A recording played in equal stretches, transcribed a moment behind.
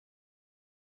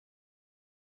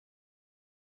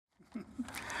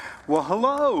Well,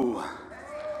 hello.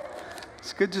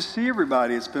 It's good to see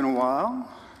everybody. It's been a while.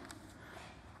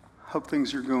 Hope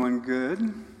things are going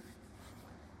good.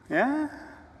 Yeah?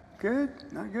 Good?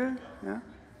 Not good? Yeah?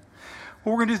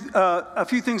 Well, we're going to do a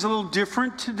few things a little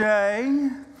different today,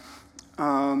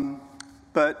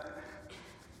 but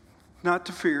not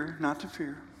to fear, not to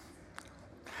fear.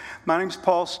 My name is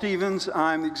Paul Stevens.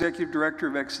 I'm the executive director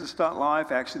of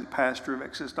Exodus.life, actually the pastor of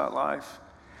Exodus.life.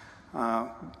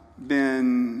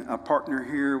 Been a partner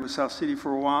here with South City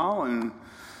for a while, and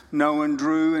knowing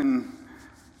Drew and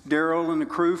Daryl and the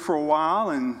crew for a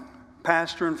while, and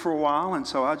pastoring for a while, and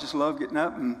so I just love getting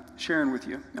up and sharing with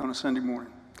you on a Sunday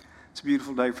morning. It's a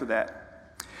beautiful day for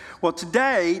that. Well,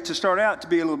 today, to start out, to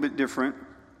be a little bit different,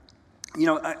 you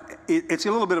know, it's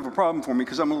a little bit of a problem for me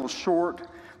because I'm a little short,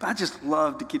 but I just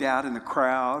love to get out in the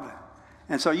crowd.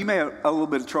 And so you may have a little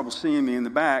bit of trouble seeing me in the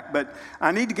back, but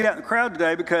I need to get out in the crowd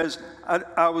today because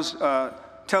I was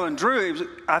telling Drew,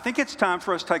 I think it's time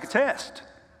for us to take a test.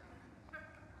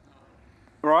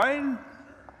 Right?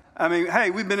 I mean, hey,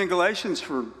 we've been in Galatians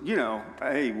for,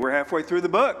 we're halfway through the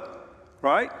book,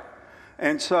 right?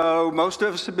 And so most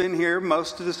of us have been here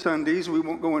most of the Sundays. We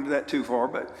won't go into that too far,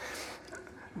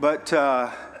 but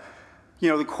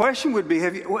the question would be,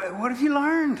 what have you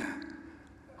learned?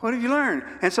 What have you learned?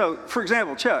 And so, for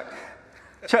example,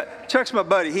 Chuck's my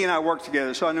buddy. He and I work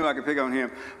together, so I knew I could pick on him.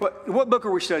 What book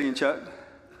are we studying, Chuck?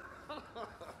 I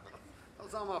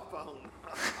was on my phone.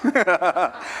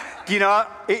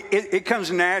 It comes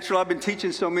natural. I've been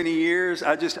teaching so many years.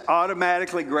 I just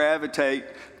automatically gravitate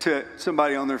to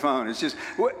somebody on their phone. It's just,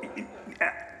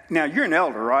 now you're an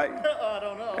elder, right? I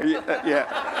don't know.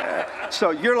 Yeah.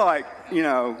 So you're like,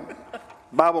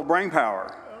 Bible brain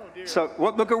power. Oh, dear. So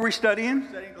what book are we studying?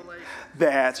 Studying Galatians.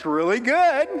 That's really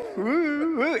good.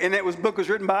 Woo, woo. And that book was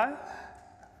written by?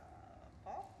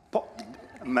 Paul.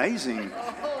 Amazing.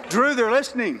 Drew, they're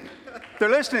listening. They're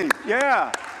listening.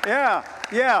 Yeah.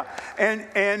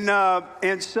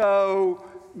 And so,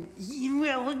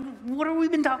 what have we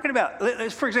been talking about?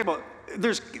 For example,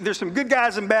 there's some good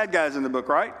guys and bad guys in the book,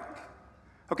 right?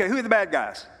 Okay, who are the bad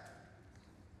guys?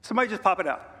 Somebody just pop it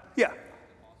out. Yeah.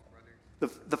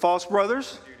 The false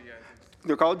brothers?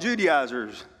 They're called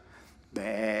Judaizers.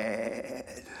 Bad.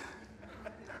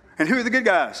 And who are the good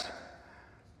guys?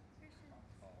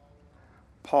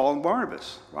 Paul and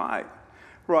Barnabas. Right.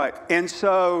 And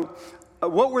so,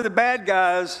 what were the bad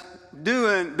guys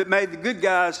doing that made the good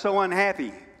guys so unhappy?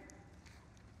 You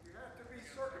have to be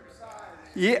circumcised.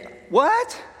 Yeah.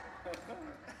 What?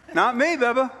 Not me,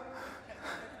 Bubba.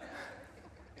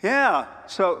 Yeah.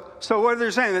 So what are they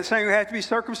saying? They're saying we have to be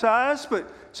circumcised, but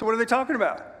so what are they talking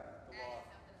about?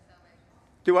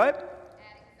 Do what?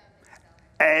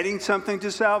 Adding something to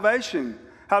salvation.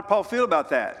 How'd Paul feel about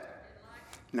that?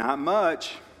 Not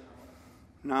much.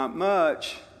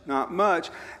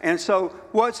 And so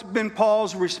what's been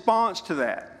Paul's response to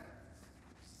that?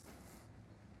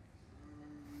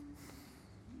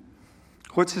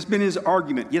 What's been his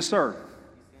argument? Yes, sir.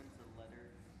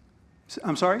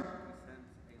 I'm sorry?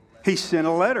 He sent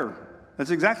a letter. That's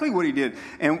exactly what he did.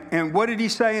 And what did he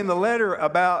say in the letter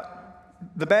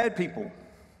about the bad people?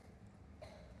 He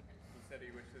said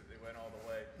he wishes they went all the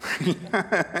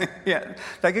way. Yeah,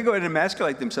 they could go ahead and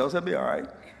emasculate themselves. That'd be all right.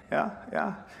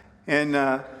 Yeah. And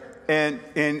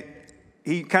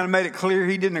he kind of made it clear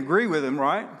he didn't agree with him,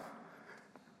 right?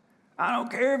 I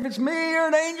don't care if it's me or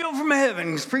an angel from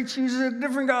heaven. Preach you a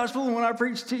different gospel than when I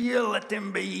preach to you. Let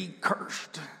them be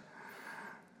cursed.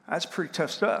 That's pretty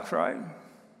tough stuff, right?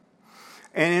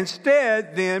 And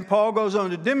instead, then, Paul goes on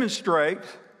to demonstrate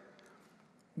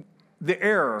the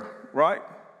error, right?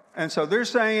 And so they're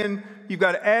saying you've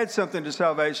got to add something to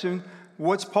salvation.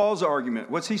 What's Paul's argument?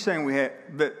 What's he saying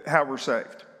how we're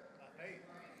saved?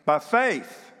 By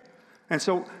faith. And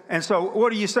so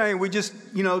what are you saying? We just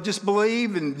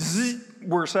believe and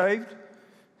we're saved?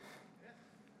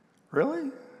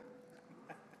 Really?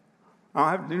 I don't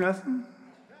have to do nothing?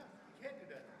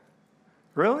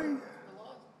 Really?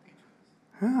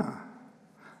 Yeah.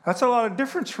 That's a lot of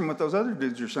difference from what those other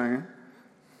dudes are saying.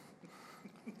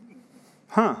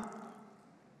 Huh.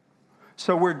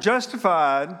 So we're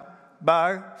justified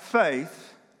by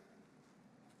faith.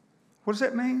 What does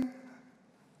that mean?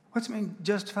 What's it mean,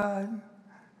 justified?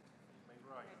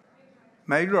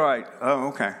 Made right. Oh,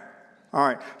 okay. All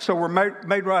right. So we're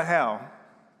made right how? I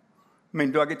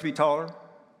mean, do I get to be taller?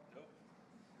 Nope.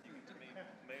 You get to be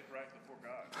made right before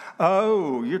God.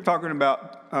 Oh, you're talking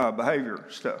about behavior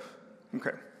stuff.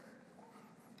 Okay.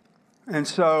 And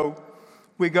so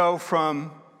we go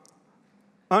from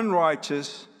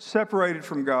unrighteous, separated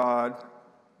from God,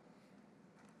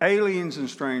 aliens and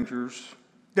strangers,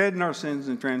 Dead in our sins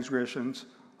and transgressions,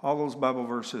 all those Bible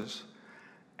verses.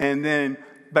 And then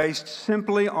based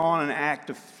simply on an act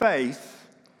of faith,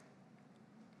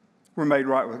 we're made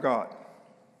right with God.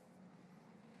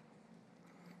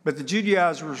 But the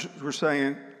Judaizers were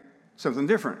saying something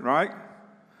different, right?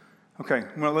 Okay, I'm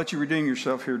going to let you redeem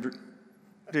yourself here,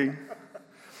 Dean.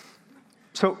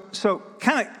 So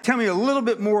kind of tell me a little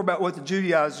bit more about what the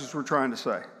Judaizers were trying to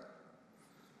say.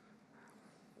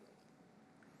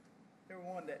 They were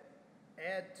wanting to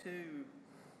add to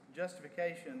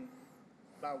justification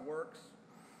by works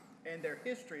and their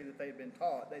history that they'd been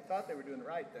taught. They thought they were doing the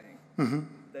right thing. Mm-hmm.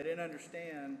 They didn't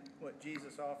understand what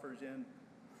Jesus offers in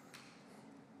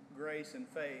grace and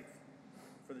faith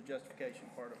for the justification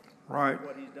part of Right.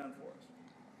 what he's done for us.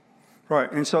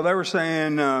 Right, and so they were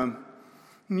saying,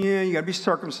 yeah, you got to be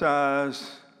circumcised,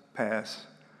 pass.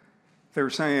 They were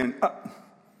saying,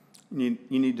 you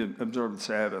need to observe the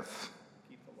Sabbath.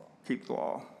 Keep the law. Keep the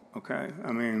law, okay?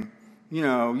 I mean, you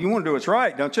want to do what's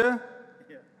right, don't you?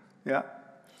 Yeah. Yeah.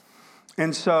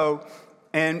 And so,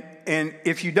 and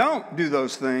if you don't do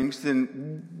those things,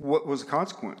 then what was the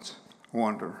consequence? I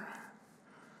wonder.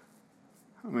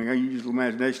 I mean, I use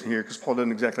imagination here because Paul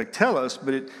doesn't exactly tell us,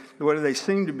 but what do they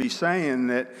seem to be saying?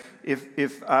 That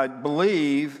if I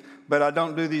believe, but I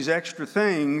don't do these extra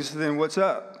things, then what's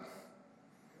up?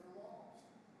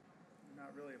 You're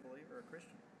not really a believer or a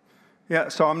Christian. Yeah,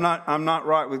 so I'm not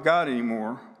right with God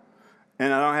anymore,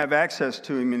 and I don't have access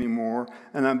to him anymore,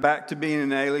 and I'm back to being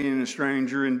an alien and a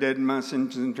stranger and dead in my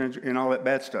sins and all that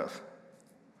bad stuff.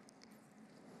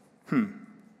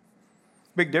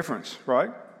 Big difference, right?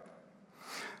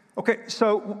 Okay,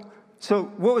 so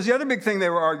what was the other big thing they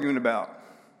were arguing about?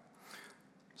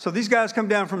 So these guys come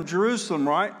down from Jerusalem,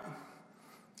 right?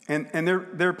 And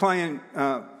they're playing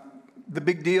the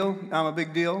big deal. I'm a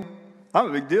big deal. I'm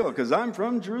a big deal because I'm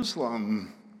from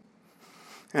Jerusalem.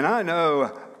 And I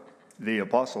know the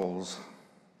apostles,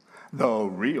 the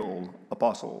real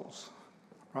apostles,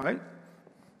 right?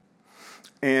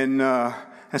 And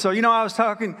so, I was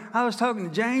talking to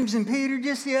James and Peter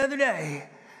just the other day.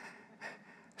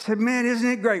 I said, man, isn't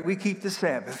it great we keep the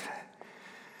Sabbath?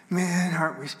 Man,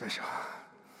 aren't we special?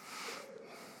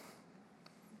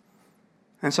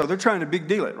 And so they're trying to big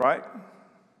deal it, right?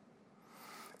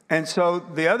 And so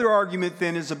the other argument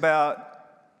then is about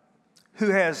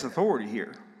who has authority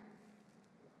here.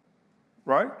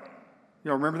 Right?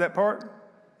 Y'all remember that part?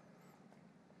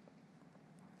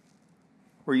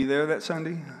 Were you there that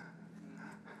Sunday?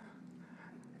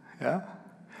 Yeah?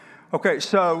 Okay,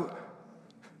 so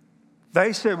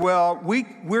they said, well,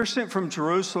 we're sent from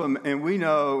Jerusalem and we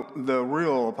know the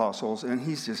real apostles, and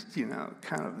he's just,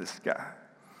 kind of this guy.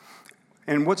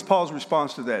 And what's Paul's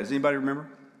response to that? Does anybody remember?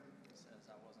 He says,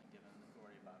 I wasn't given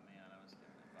authority by man, I was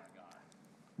given it by God.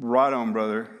 Right on,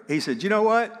 brother. He said, you know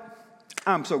what?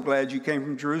 I'm so glad you came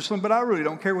from Jerusalem, but I really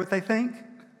don't care what they think.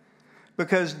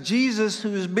 Because Jesus,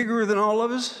 who is bigger than all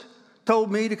of us, told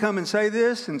me to come and say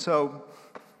this, and so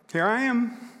here I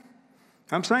am.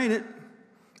 I'm saying it.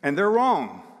 And they're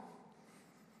wrong.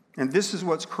 And this is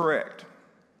what's correct.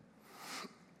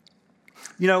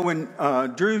 When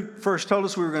Drew first told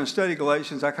us we were going to study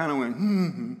Galatians, I kind of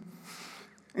went,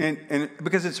 And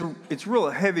because it's real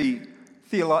heavy,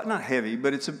 not heavy,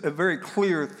 but it's a very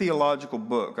clear theological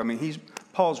book. I mean,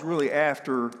 Paul's really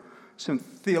after some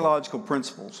theological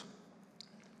principles.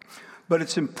 But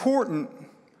it's important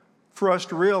for us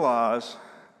to realize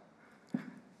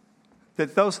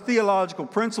that those theological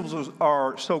principles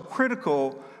are so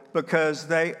critical because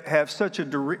they have such a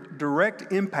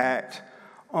direct impact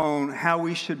on how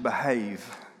we should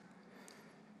behave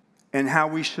and how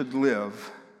we should live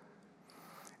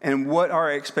and what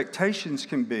our expectations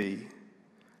can be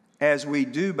as we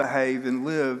do behave and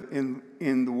live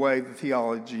in the way the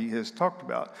theology has talked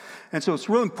about. And so it's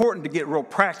real important to get real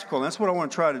practical. And that's what I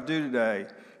want to try to do today,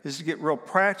 is to get real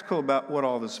practical about what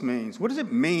all this means. What does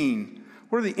it mean?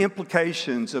 What are the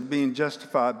implications of being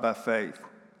justified by faith?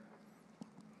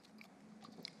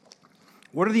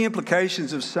 What are the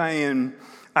implications of saying,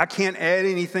 I can't add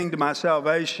anything to my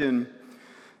salvation,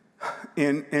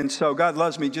 and so God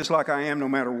loves me just like I am no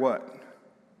matter what?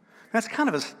 That's kind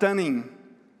of a stunning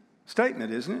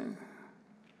statement, isn't it?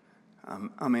 I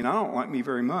don't like me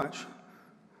very much.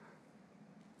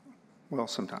 Well,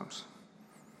 sometimes.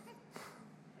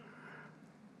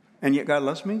 And yet God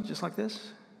loves me just like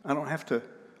this? I don't have to,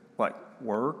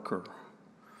 work or...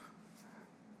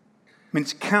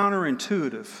 it's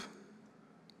counterintuitive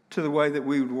to the way that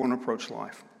we would want to approach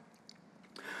life.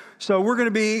 So we're going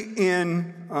to be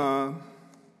in...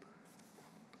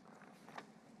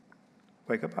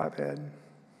 wake up, iPad.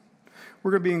 We're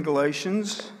going to be in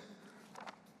Galatians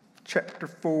chapter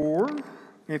 4.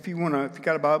 If you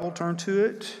got a Bible, turn to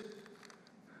it.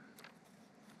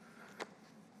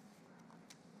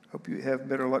 Hope you have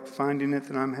better luck finding it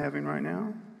than I'm having right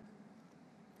now.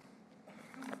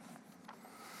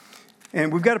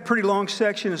 And we've got a pretty long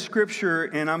section of Scripture,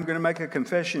 and I'm going to make a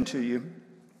confession to you.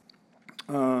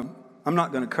 I'm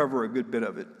not going to cover a good bit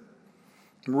of it.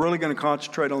 I'm really going to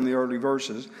concentrate on the early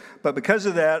verses. But because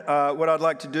of that, what I'd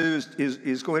like to do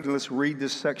is go ahead and let's read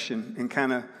this section and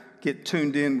kind of get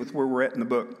tuned in with where we're at in the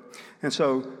book. And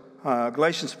so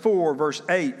Galatians 4, verse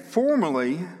 8,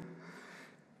 formerly,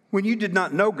 when you did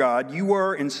not know God, you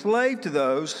were enslaved to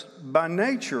those by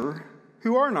nature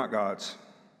who are not God's.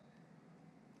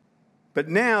 But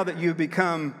now that you have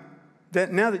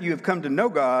come to know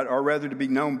God, or rather to be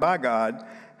known by God,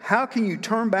 how can you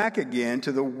turn back again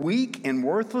to the weak and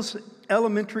worthless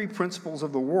elementary principles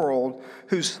of the world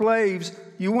whose slaves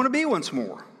you want to be once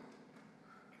more?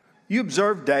 You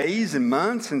observe days and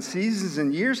months and seasons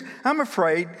and years. I'm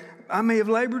afraid I may have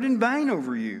labored in vain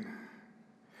over you.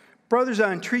 Brothers,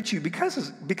 I entreat you,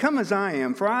 become as I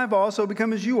am, for I have also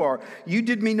become as you are. You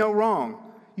did me no wrong.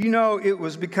 You know it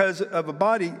was because of a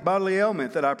bodily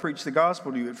ailment that I preached the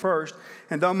gospel to you at first.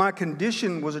 And though my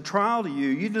condition was a trial to you,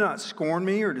 you did not scorn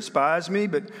me or despise me,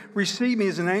 but received me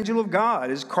as an angel of God,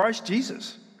 as Christ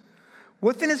Jesus.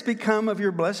 What then has become of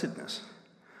your blessedness?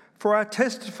 For I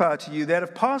testify to you that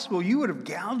if possible, you would have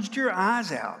gouged your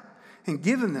eyes out and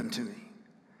given them to me.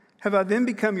 Have I then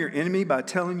become your enemy by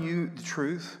telling you the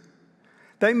truth?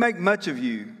 They make much of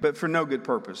you, but for no good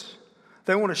purpose.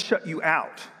 They want to shut you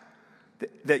out,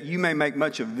 that you may make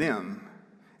much of them.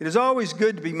 It is always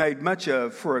good to be made much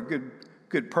of for a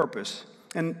good purpose,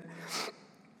 and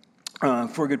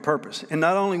for a good purpose. And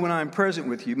not only when I am present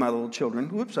with you, my little children.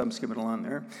 Whoops, I'm skipping a line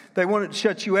there. They want to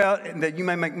shut you out, and that you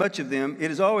may make much of them.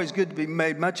 It is always good to be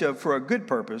made much of for a good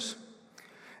purpose.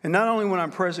 And not only when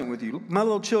I'm present with you, my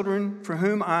little children, for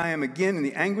whom I am again in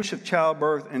the anguish of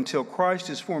childbirth until Christ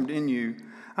is formed in you.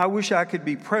 I wish I could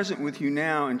be present with you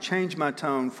now and change my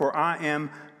tone, for I am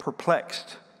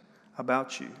perplexed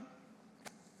about you.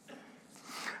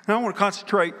 Now I want to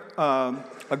concentrate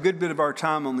a good bit of our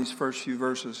time on these first few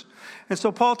verses. And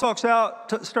so Paul starts out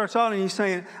and he's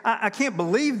saying, I can't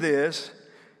believe this.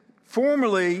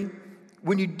 Formerly,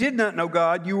 when you did not know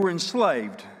God, you were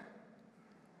enslaved.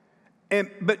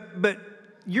 But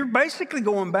you're basically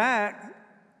going back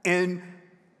and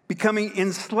becoming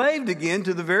enslaved again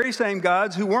to the very same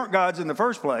gods who weren't gods in the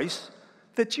first place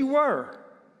that you were.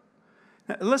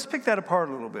 Now, let's pick that apart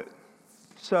a little bit.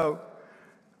 So,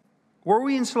 were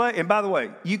we enslaved? And by the way,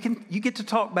 you get to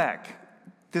talk back.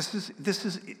 This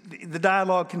is the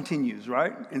dialogue continues,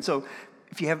 right? And so,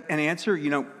 if you have an answer,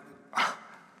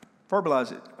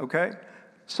 verbalize it. Okay.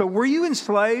 So, were you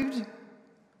enslaved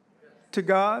to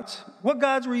gods? What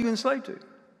gods were you enslaved to?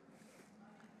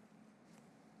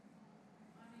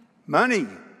 Money,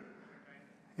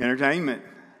 entertainment,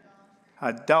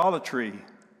 idolatry,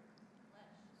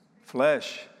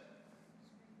 flesh,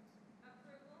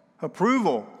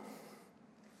 approval,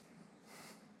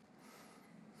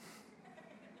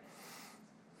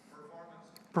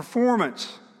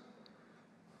 performance,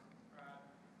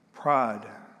 pride.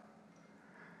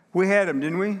 We had them,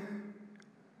 didn't we?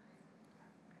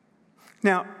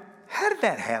 Now, how did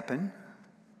that happen?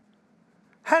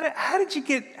 How did you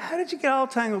get all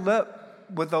tangled up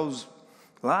with those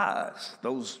lies,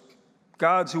 those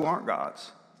gods who aren't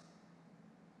gods?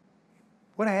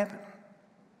 What happened?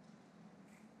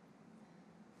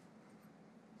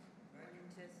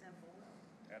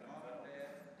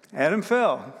 Adam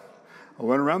fell. I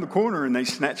went around the corner and they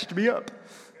snatched me up.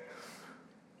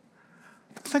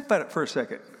 Think about it for a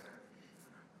second.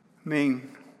 I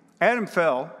mean, Adam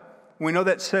fell. We know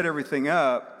that set everything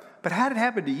up. But how did it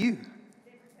happen to you?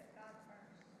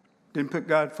 Didn't put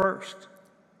God first.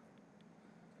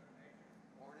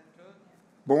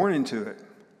 Born into it.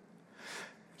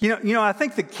 You know, I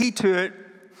think the key to it,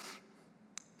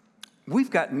 we've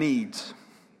got needs.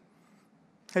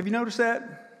 Have you noticed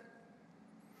that?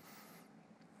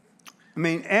 I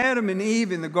mean, Adam and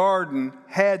Eve in the garden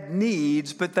had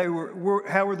needs, but they were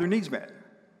how were their needs met?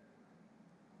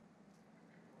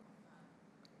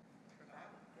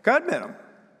 God met them.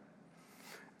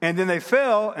 And then they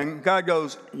fell, and God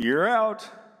goes, you're out.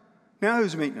 Now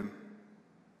who's meeting them?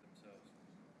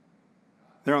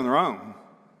 They're on their own,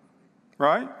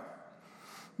 right?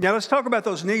 Now let's talk about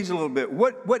those needs a little bit.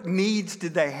 What needs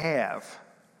did they have?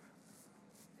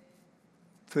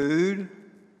 Food,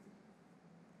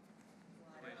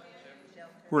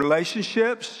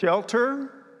 relationships,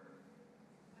 shelter.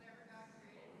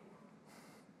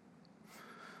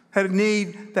 They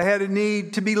had a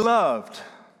need to be loved.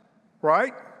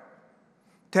 right?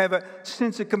 To have a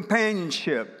sense of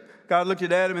companionship. God looked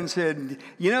at Adam and said,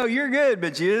 you know, you're good,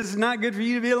 but it's not good for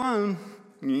you to be alone.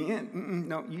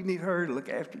 No, you need her to look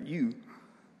after you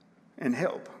and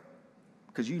help,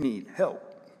 because you need help.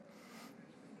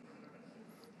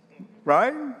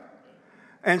 Right?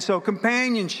 And so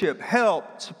companionship,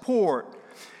 help, support.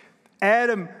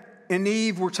 Adam and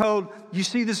Eve were told, you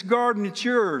see this garden, it's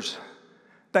yours.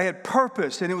 They had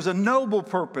purpose, and it was a noble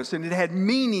purpose, and it had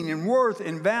meaning and worth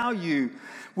and value.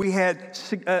 We had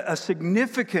a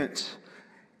significance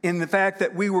in the fact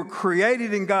that we were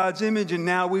created in God's image, and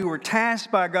now we were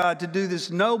tasked by God to do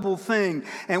this noble thing,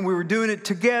 and we were doing it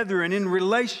together and in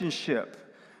relationship.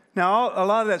 Now, a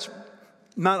lot of that's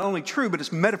not only true, but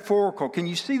it's metaphorical. Can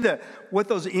you see what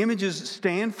those images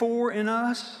stand for in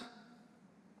us?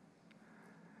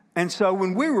 And so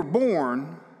when we were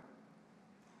born,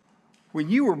 when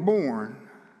you were born,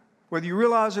 whether you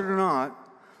realize it or not,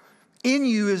 in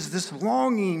you is this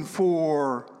longing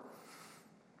for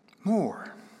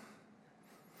more,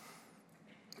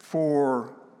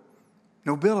 for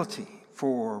nobility,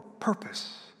 for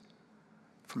purpose,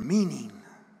 for meaning.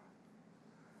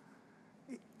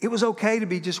 It was okay to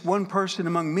be just one person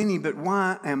among many, but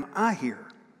why am I here?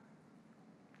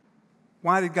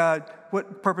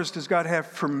 What purpose does God have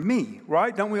for me,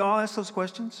 right? Don't we all ask those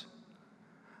questions?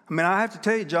 I mean, I have to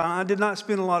tell you, John, I did not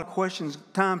spend a lot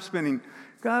of time spending,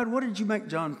 God, what did you make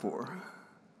John for?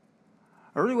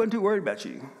 I really wasn't too worried about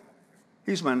you.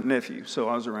 He's my nephew, so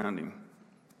I was around him.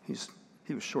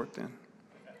 He was short then.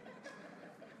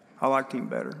 I liked him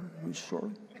better. He was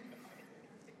short.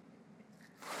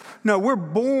 No, we're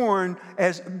born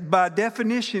by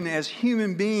definition as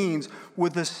human beings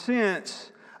with a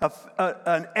sense of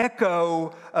an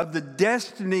echo of the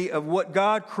destiny of what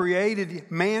God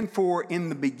created man for in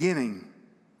the beginning.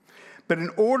 But in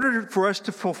order for us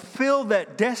to fulfill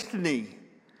that destiny,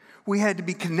 we had to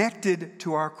be connected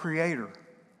to our Creator.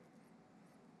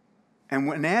 And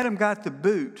when Adam got the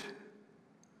boot,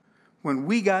 when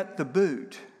we got the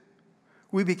boot,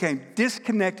 we became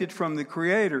disconnected from the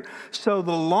Creator. So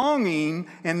the longing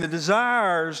and the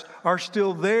desires are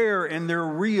still there, and they're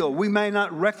real. We may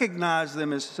not recognize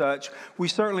them as such. We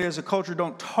certainly as a culture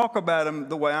don't talk about them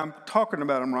the way I'm talking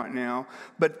about them right now.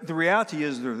 But the reality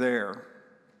is they're there.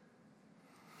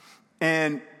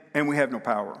 And we have no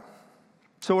power.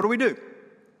 So what do?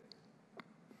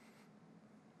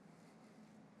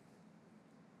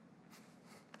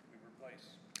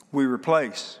 We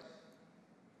replace.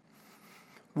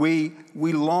 We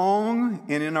long,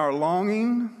 and in our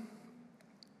longing,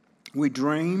 we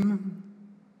dream.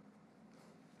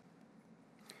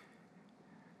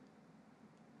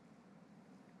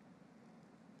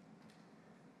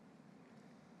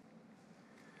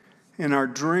 In our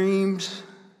dreams,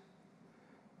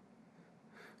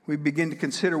 we begin to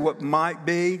consider what might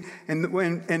be, and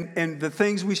the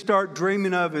things we start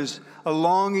dreaming of is a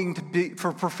longing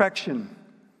for perfection.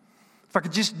 If I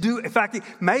can just do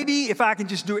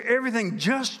everything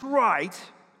just right,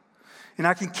 and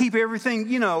I can keep everything,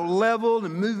 leveled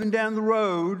and moving down the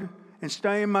road and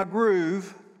stay in my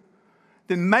groove,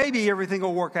 then maybe everything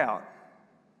will work out.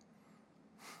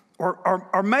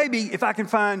 Or maybe if I can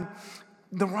find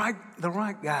the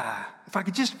right guy, if I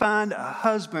could just find a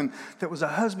husband that was a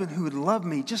husband who would love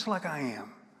me just like I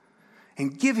am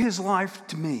and give his life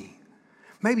to me,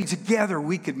 maybe together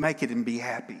we could make it and be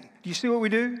happy. Do you see what we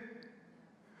do?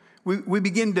 We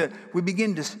begin to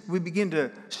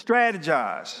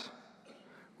strategize.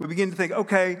 We begin to think,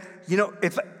 okay,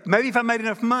 if I made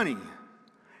enough money,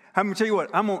 I'm gonna tell you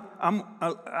what, I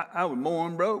was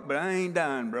born broke, but I ain't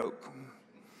dying broke,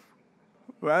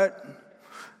 right?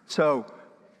 So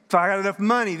if I got enough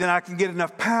money, then I can get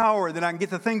enough power, then I can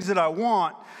get the things that I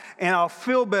want, and I'll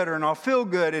feel better, and I'll feel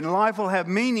good, and life will have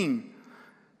meaning.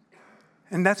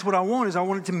 And that's what I want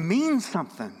it to mean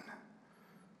something.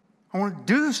 I want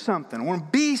to do something. I want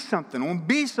to be something. I want to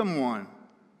be someone.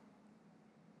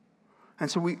 And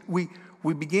so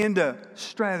we begin to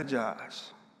strategize.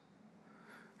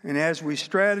 And as we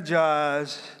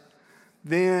strategize,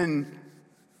 then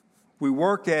we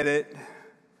work at it.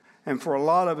 And for a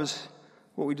lot of us,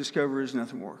 what we discover is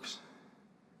nothing works.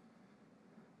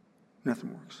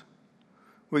 Nothing works.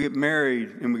 We get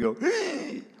married and we go,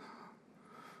 hey!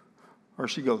 Or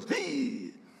she goes,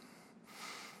 hey!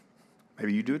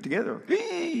 Maybe you do it together.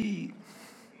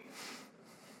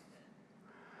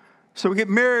 So we get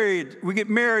married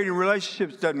and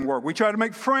relationships doesn't work. We try to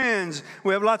make friends.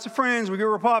 We have lots of friends. We get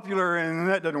real popular and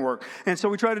that doesn't work. And so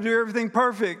we try to do everything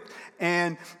perfect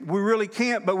and we really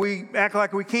can't, but we act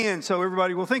like we can so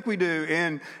everybody will think we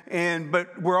do.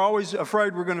 But we're always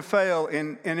afraid we're going to fail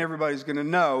and everybody's going to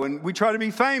know. And we try to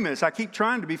be famous. I keep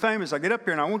trying to be famous. I get up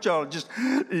here and I want y'all to just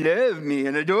love me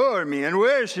and adore me and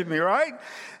worship me, right?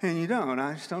 And you don't.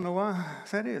 I just don't know why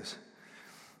that is.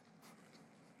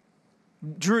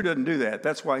 Drew doesn't do that.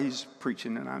 That's why he's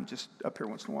preaching and I'm just up here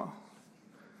once in a while.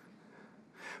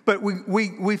 But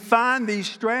we find these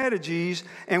strategies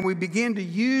and we begin to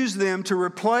use them to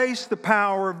replace the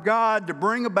power of God to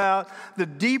bring about the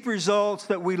deep results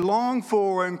that we long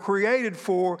for and created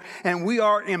for, and we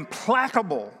are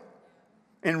implacable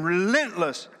and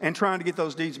relentless in trying to get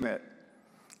those needs met,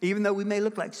 even though we may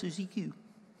look like Susie Q.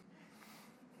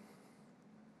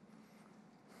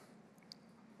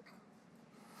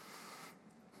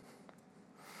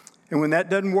 And when that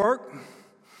doesn't work,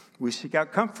 we seek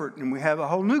out comfort and we have a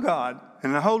whole new God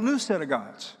and a whole new set of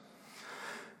gods.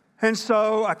 And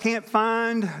so I can't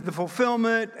find the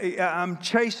fulfillment. I'm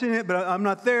chasing it, but I'm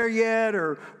not there yet,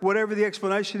 or whatever the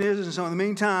explanation is. And so in the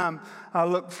meantime, I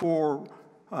look for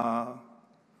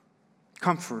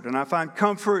comfort. And I find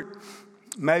comfort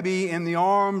maybe in the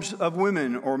arms of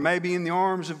women, or maybe in the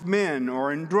arms of men,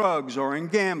 or in drugs, or in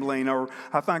gambling, or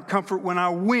I find comfort when I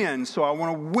win, so I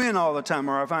want to win all the time,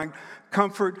 or I find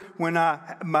comfort when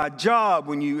my job,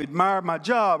 when you admire my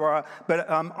job,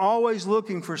 but I'm always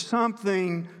looking for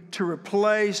something to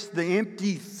replace the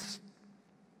empty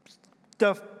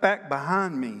stuff back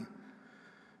behind me.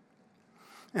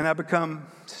 And I become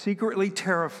secretly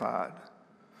terrified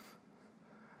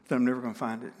that I'm never going to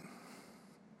find it.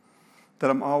 That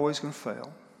I'm always going to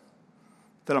fail,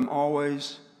 that I'm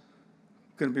always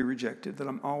going to be rejected, that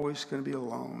I'm always going to be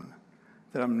alone,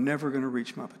 that I'm never going to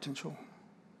reach my potential.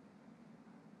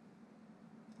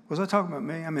 Was I talking about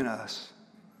me? I mean us.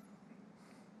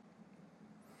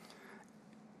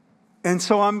 And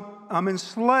so I'm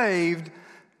enslaved,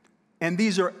 and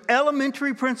these are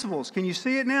elementary principles. Can you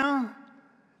see it now?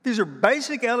 These are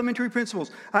basic elementary principles.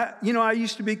 I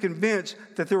used to be convinced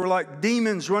that there were like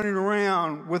demons running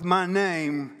around with my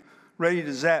name ready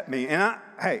to zap me. And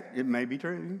hey, it may be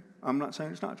true. I'm not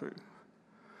saying it's not true.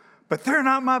 But they're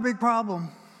not my big problem.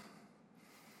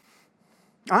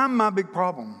 I'm my big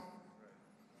problem.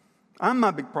 I'm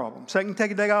my big problem. So I can take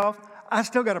a day off, I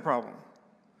still got a problem.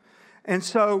 And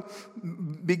so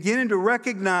beginning to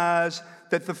recognize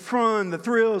that the fun, the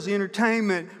thrills, the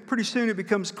entertainment, pretty soon it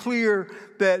becomes clear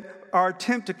that our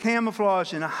attempt to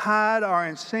camouflage and hide our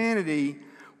insanity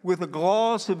with a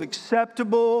gloss of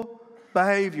acceptable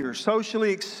behavior,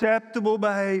 socially acceptable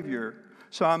behavior.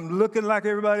 So I'm looking like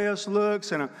everybody else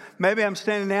looks, and maybe I'm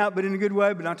standing out, but in a good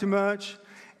way, but not too much.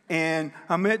 And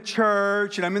I'm at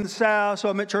church, and I'm in the South, so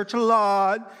I'm at church a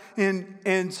lot.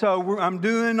 And so I'm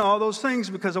doing all those things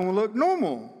because I want to look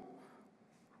normal,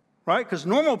 right? Because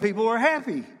normal people are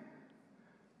happy.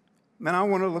 And I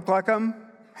want to look like I'm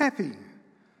happy.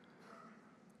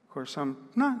 Of course, I'm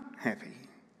not happy.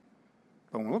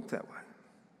 I don't want to look that way.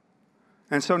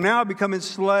 And so now I become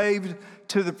enslaved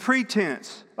to the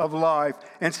pretense of life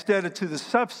instead of to the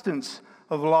substance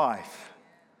of life.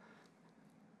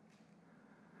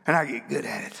 And I get good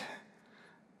at it.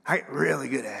 I get really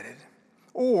good at it.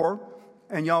 Or,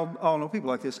 and y'all all know people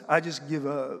like this, I just give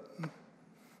up.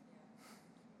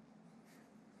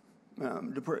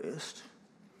 I'm depressed.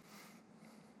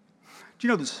 Do you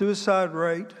know the suicide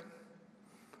rate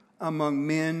among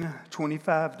men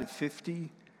 25 to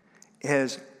 50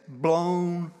 has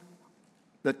blown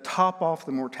the top off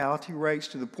the mortality rates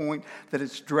to the point that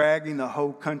it's dragging the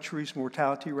whole country's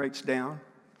mortality rates down?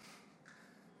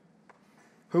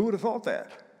 Who would have thought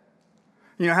that?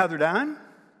 You know how they're dying?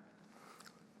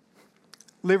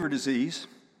 Liver disease,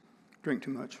 drink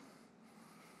too much.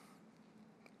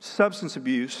 Substance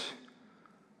abuse,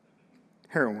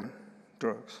 heroin,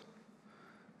 drugs,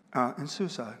 and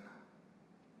suicide.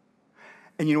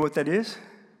 And you know what that is?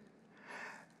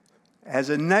 As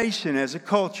a nation, as a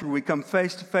culture, we come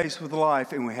face to face with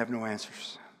life and we have no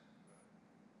answers.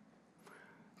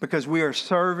 Because we are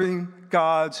serving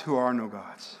gods who are no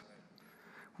gods.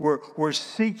 We're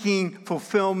seeking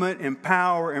fulfillment and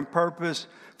power and purpose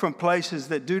from places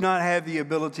that do not have the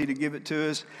ability to give it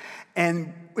to us.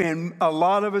 And a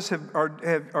lot of us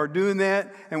are doing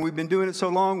that, and we've been doing it so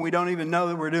long we don't even know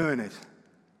that we're doing it.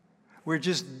 We're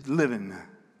just living.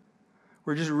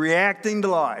 We're just reacting to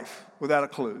life without a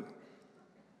clue.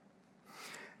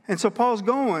 And so Paul's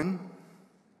going,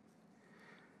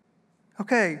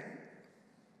 okay,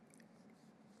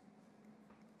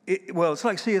 it's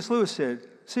like C.S. Lewis said,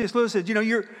 C.S. Lewis said,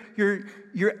 you're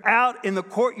out in the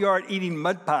courtyard eating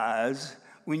mud pies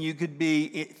when you could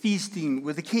be feasting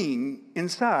with a king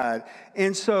inside.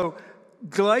 And so,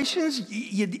 Galatians,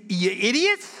 you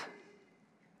idiots,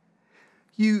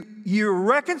 you're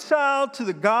reconciled to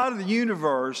the God of the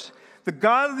universe. The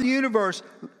God of the universe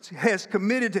has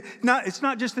committed to, it's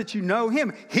not just that you know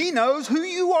him, he knows who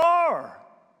you are.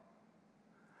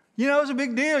 It's a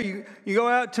big deal. You go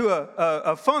out to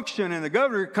a function and the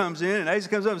governor comes in and Asa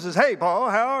comes up and says, hey,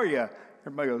 Paul, how are you?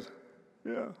 Everybody goes,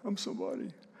 yeah, I'm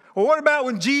somebody. Well, what about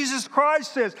when Jesus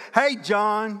Christ says, hey,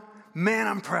 John, man,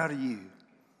 I'm proud of you.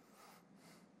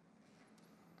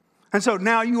 And so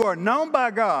now you are known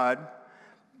by God,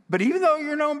 but even though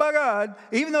you're known by God,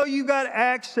 even though you got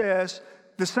access,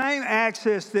 the same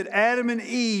access that Adam and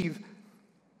Eve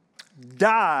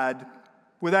died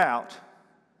without,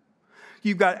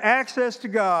 you've got access to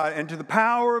God and to the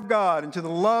power of God and to the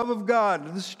love of God,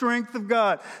 to the strength of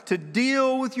God to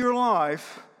deal with your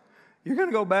life. You're going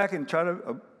to go back and try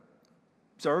to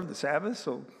observe the Sabbath?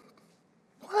 So,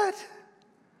 what?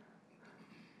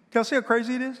 Can y'all see how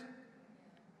crazy it is?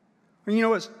 And you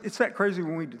know what? It's that crazy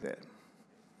when we do that.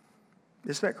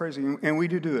 It's that crazy, and we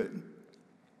do it.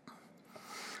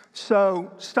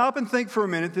 So, stop and think for a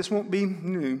minute. This won't be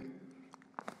new.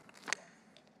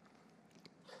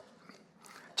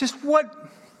 Just what?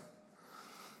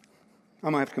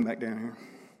 I'm going to have to come back down here.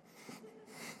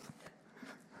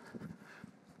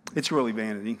 It's really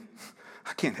vanity.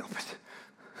 I can't help it.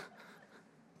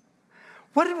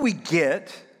 What did we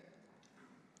get?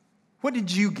 What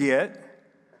did you get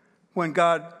when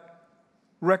God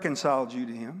reconciled you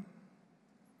to him?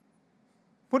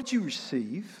 What did you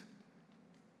receive?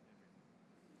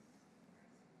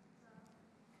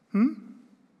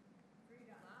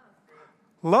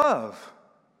 Love.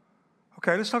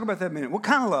 Okay, let's talk about that a minute. What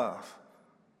kind of love?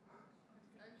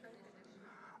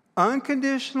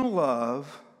 Unconditional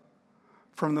love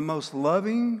from the most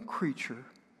loving creature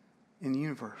in the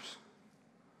universe.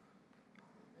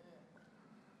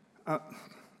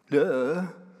 Duh.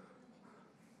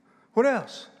 What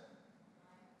else?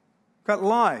 Got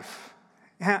life.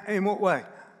 In what way?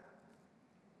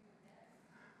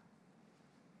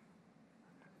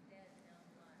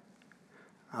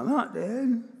 I'm not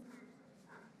dead.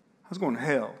 I was going to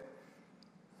hell.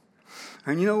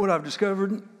 And you know what I've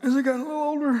discovered as I got a little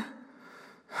older?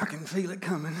 I can feel it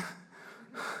coming.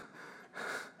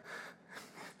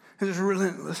 It's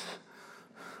relentless.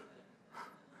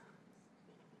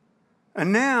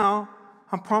 And now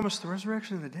I'm promised the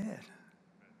resurrection of the dead.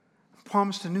 I'm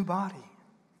promised a new body.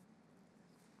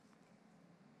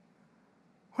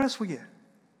 What else we get?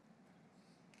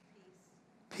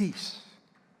 Peace.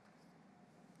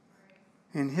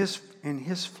 In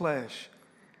his flesh,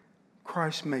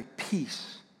 Christ made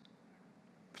peace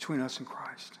between us and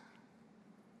Christ.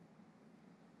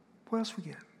 What else we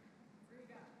get?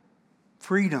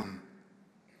 Freedom.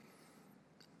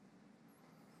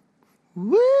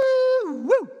 Woo!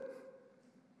 Woo!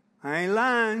 I ain't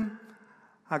lying.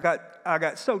 I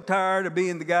got so tired of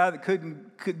being the guy that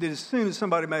that as soon as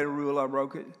somebody made a rule, I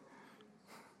broke it.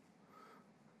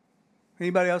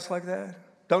 Anybody else like that?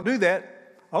 Don't do that.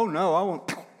 Oh no, I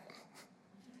won't.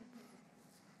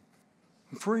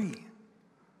 I'm free.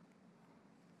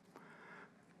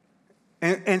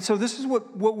 And so this is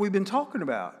what we've been talking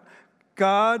about.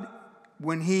 God,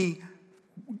 when he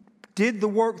did the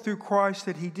work through Christ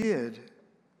that he did,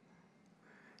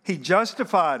 he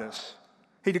justified us.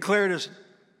 He declared us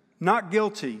not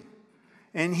guilty.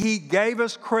 And he gave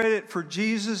us credit for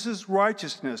Jesus'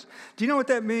 righteousness. Do you know what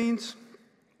that means?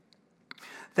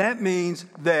 That means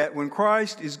that when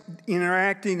Christ is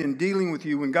interacting and dealing with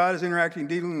you, when God is interacting and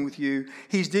dealing with you,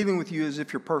 he's dealing with you as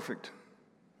if you're perfect.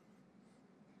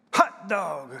 Hot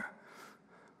dog.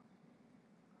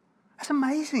 That's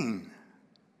amazing.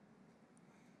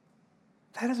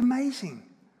 That is amazing.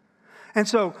 And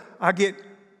so I get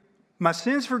my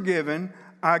sins forgiven.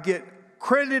 I get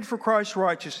credited for Christ's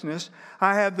righteousness.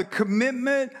 I have the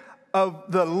commitment of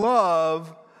the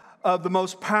love of the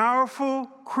most powerful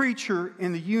creature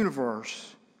in the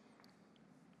universe.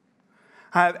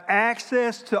 I have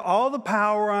access to all the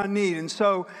power I need. And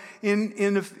so in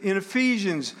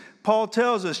Ephesians, Paul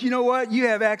tells us, you know what? You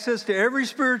have access to every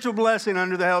spiritual blessing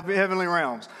under the heavenly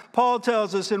realms. Paul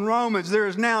tells us in Romans, there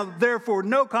is now, therefore,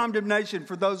 no condemnation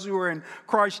for those who are in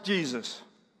Christ Jesus.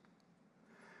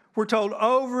 We're told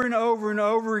over and over and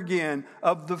over again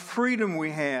of the freedom we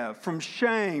have from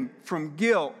shame, from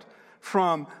guilt,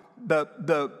 from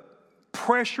the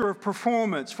pressure of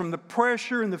performance, from the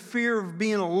pressure and the fear of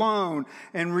being alone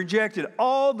and rejected.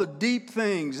 All the deep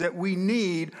things that we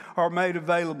need are made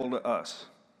available to us.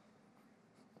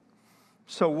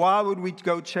 So why would we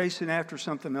go chasing after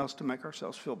something else to make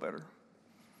ourselves feel better?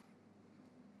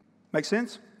 Make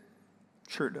sense?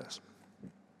 Sure it does.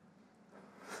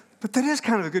 But that is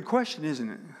kind of a good question, isn't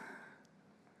it?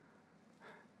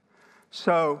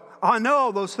 So I know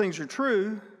all those things are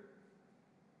true,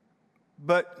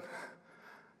 but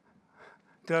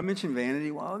did I mention vanity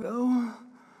a while ago?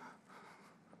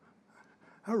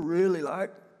 I really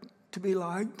like to be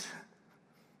liked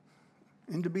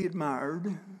and to be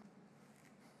admired,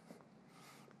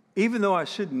 even though I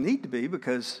shouldn't need to be,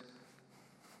 because,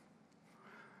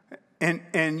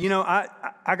 and you know, I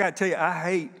got to tell you, I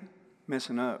hate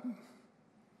messing up.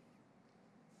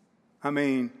 I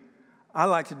mean, I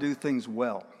like to do things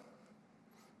well.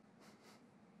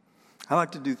 I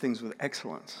like to do things with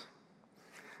excellence.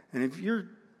 And if you're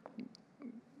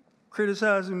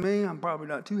criticizing me, I'm probably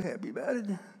not too happy about it.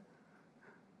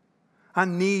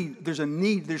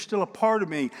 There's still a part of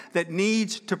me that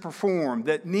needs to perform,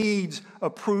 that needs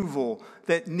approval,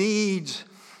 that needs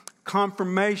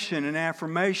confirmation and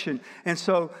affirmation. And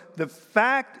so the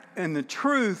fact and the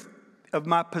truth of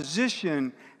my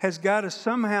position has got to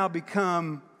somehow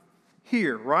become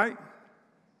here, right?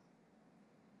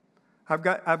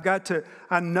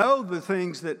 I know the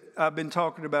things that I've been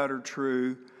talking about are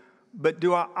true, but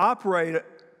do I operate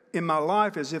in my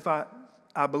life as if I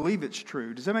believe it's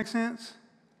true? Does that make sense?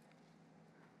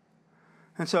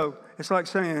 And so it's like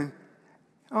saying,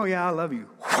 oh yeah, I love you.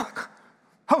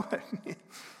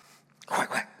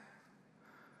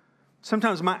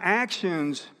 Sometimes my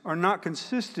actions are not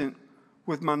consistent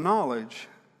with my knowledge.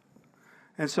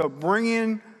 And so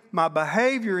bringing my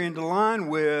behavior into line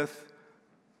with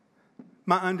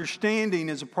my understanding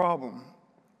is a problem.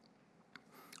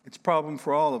 It's a problem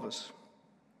for all of us.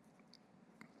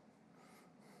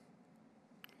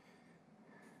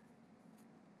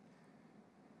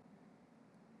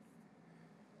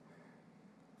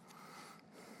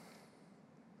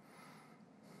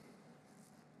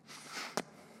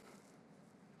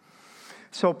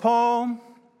 So Paul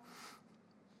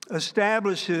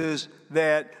establishes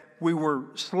that we were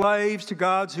slaves to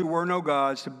gods who were no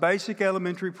gods, to basic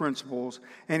elementary principles.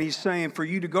 And he's saying for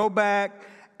you to go back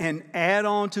and add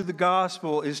on to the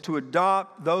gospel is to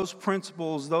adopt those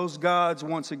principles, those gods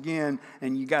once again,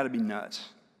 and you got to be nuts.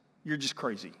 You're just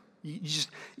crazy.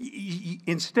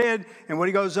 Instead, and what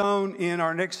he goes on in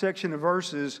our next section of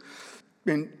verses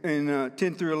in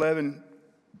 10 through 11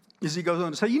 is he goes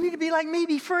on to say, you need to be like me,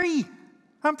 be free.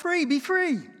 I'm free, be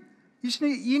free.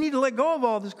 You need to let go of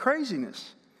all this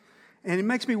craziness. And it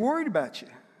makes me worried about you.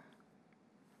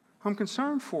 I'm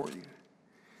concerned for you.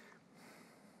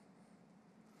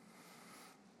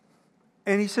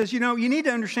 And he says, you know, you need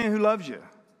to understand who loves you.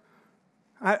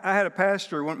 I had a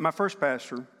pastor, my first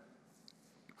pastor,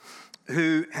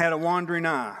 who had a wandering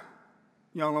eye.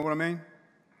 Y'all know what I mean?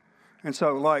 And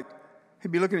so, like,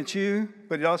 he'd be looking at you,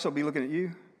 but he'd also be looking at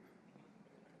you.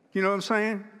 You know what I'm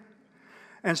saying?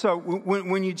 And so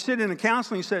when you'd sit in a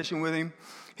counseling session with him,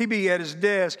 he'd be at his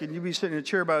desk, and you'd be sitting in a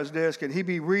chair by his desk, and he'd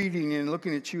be reading and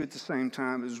looking at you at the same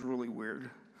time. It was really weird.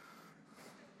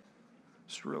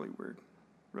 It's really weird.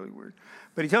 Really weird.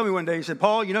 But he told me one day, he said,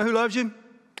 Paul, you know who loves you?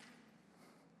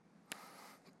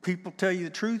 People tell you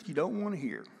the truth you don't want to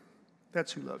hear.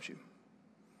 That's who loves you.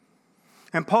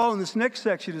 And Paul in this next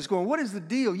section is going, what is the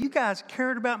deal? You guys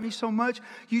cared about me so much.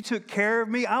 You took care of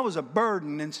me. I was a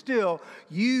burden, and still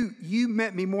you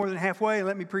met me more than halfway and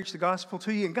let me preach the gospel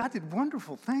to you. And God did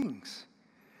wonderful things.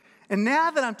 And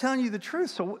now that I'm telling you the truth,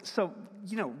 so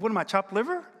you know, what am I, chopped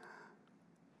liver?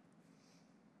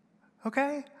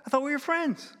 Okay? I thought we were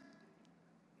friends.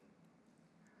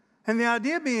 And the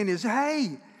idea being is,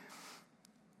 hey,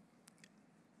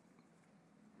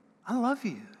 I love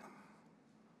you.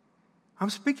 I'm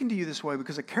speaking to you this way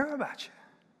because I care about you.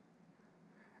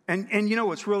 And you know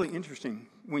what's really interesting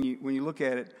when you look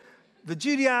at it? The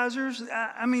Judaizers,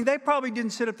 I mean, they probably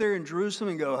didn't sit up there in Jerusalem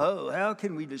and go, oh, how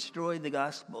can we destroy the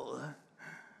gospel?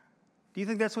 Do you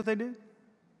think that's what they did?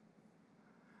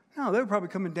 No, they were probably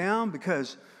coming down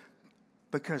because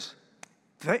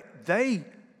they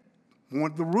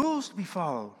wanted the rules to be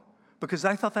followed, because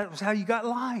they thought that was how you got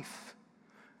life.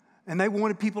 And they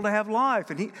wanted people to have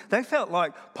life. And they felt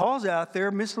like Paul's out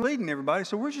there misleading everybody,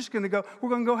 so we're going to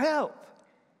go help.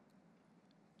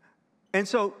 And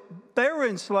so they were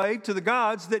enslaved to the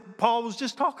gods that Paul was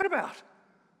just talking about.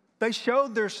 They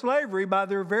showed their slavery by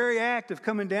their very act of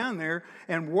coming down there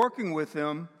and working with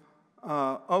them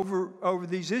over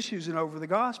these issues and over the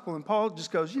gospel. And Paul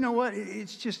just goes, you know what?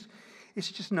 It's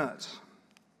just nuts.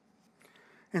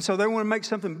 And so they want to make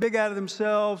something big out of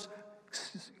themselves,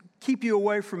 keep you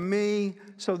away from me,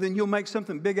 so then you'll make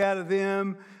something big out of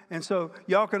them. And so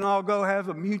y'all can all go have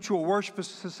a mutual worship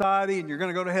society, and you're going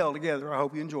to go to hell together. I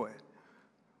hope you enjoy it.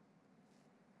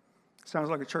 Sounds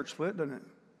like a church split, doesn't it?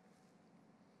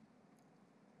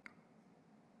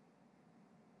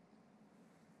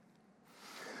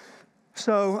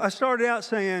 So I started out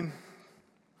saying,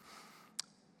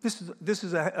 this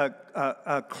is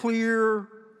a clear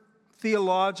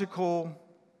theological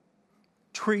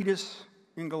treatise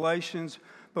in Galatians,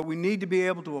 but we need to be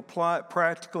able to apply it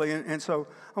practically. And so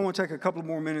I want to take a couple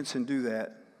more minutes and do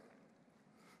that.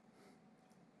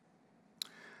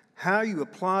 How you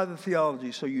apply the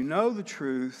theology, so you know the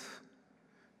truth,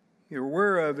 you're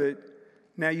aware of it,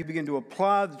 now you begin to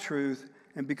apply the truth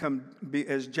and be,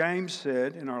 as James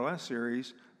said in our last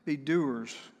series, be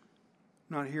doers,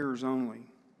 not hearers only.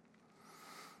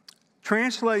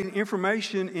 Translating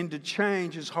information into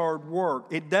change is hard work.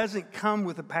 It doesn't come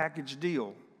with a package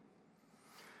deal.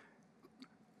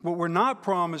 What we're not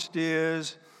promised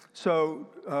is, so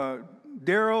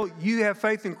Daryl, you have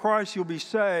faith in Christ, you'll be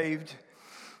saved,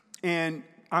 and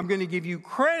I'm going to give you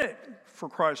credit for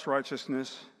Christ's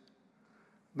righteousness,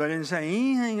 but I didn't say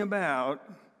anything about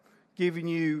giving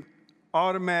you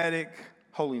automatic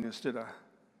holiness, did I?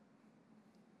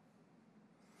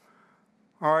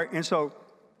 All right, and so,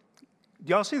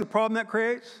 do y'all see the problem that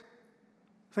creates?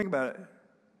 Think about it.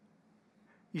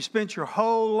 You spent your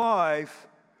whole life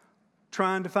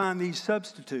trying to find these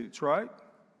substitutes, right?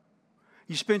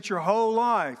 You spent your whole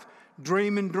life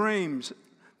dreaming dreams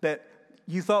that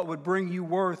you thought would bring you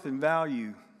worth and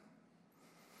value.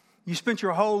 You spent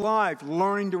your whole life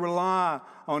learning to rely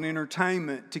on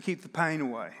entertainment to keep the pain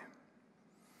away.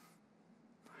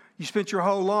 You spent your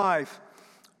whole life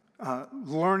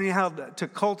learning how to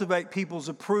cultivate people's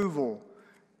approval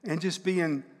and just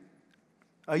being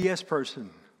a yes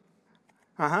person.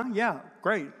 Yeah,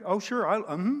 great. Oh, sure.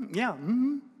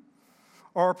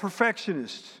 Or a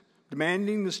perfectionist,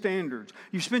 demanding the standards.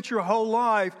 You spent your whole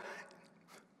life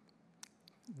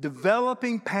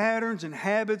developing patterns and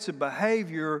habits of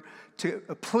behavior to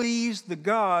please the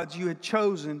gods you had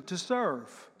chosen to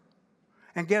serve.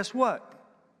 And guess what?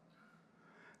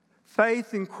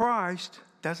 Faith in Christ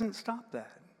doesn't stop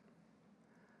that.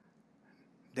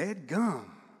 Dadgum.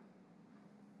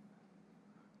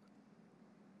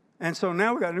 And so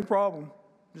now we got a new problem.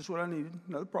 Just what I needed,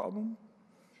 another problem.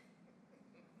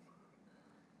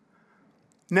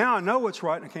 Now I know what's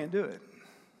right and I can't do it.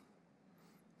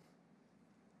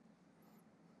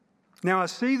 Now I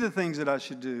see the things that I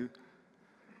should do,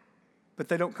 but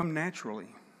they don't come naturally.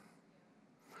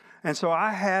 And so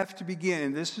I have to begin,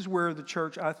 and this is where the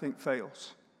church, I think,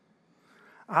 fails.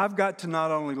 I've got to not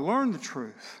only learn the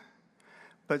truth,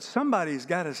 but somebody's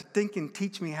got to stinking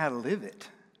teach me how to live it.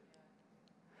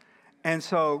 And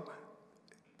so,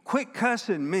 quit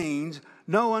cussing means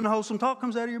no unwholesome talk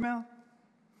comes out of your mouth.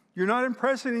 You're not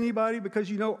impressing anybody because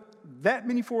you know that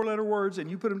many four-letter words and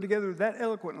you put them together that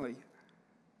eloquently.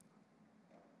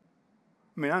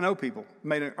 I mean, I know people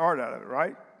made an art out of it,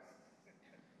 right?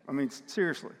 I mean,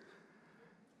 seriously.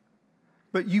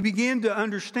 But you begin to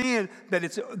understand that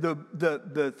it's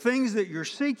the things that you're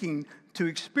seeking to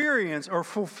experience are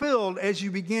fulfilled as you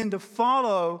begin to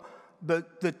follow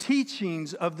the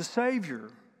teachings of the Savior.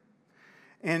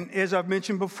 And as I've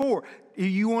mentioned before,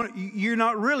 you're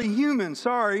not really human,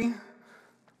 sorry.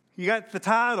 You got the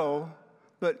title,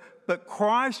 but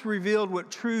Christ revealed what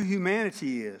true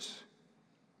humanity is.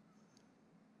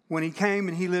 When he came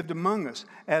and he lived among us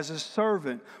as a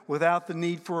servant, without the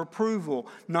need for approval,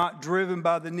 not driven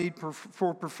by the need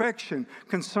for perfection,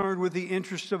 concerned with the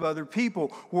interests of other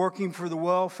people, working for the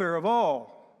welfare of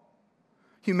all.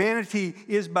 Humanity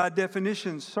is by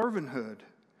definition servanthood,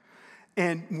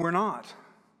 and we're not.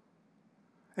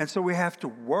 And so we have to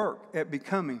work at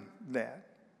becoming that.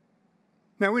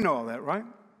 Now we know all that, right?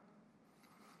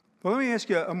 Well, let me ask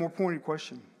you a more pointed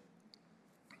question.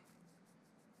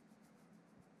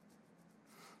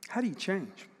 How do you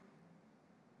change?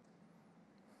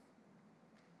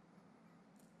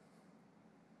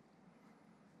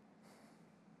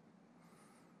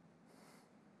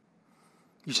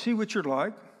 You see what you're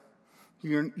like.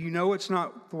 You know it's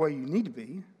not the way you need to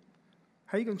be.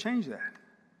 How are you going to change that?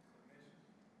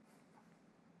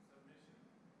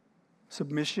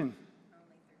 Submission.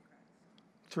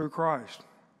 Through Christ.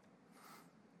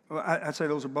 Well, I'd say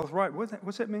those are both right.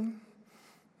 What's that mean?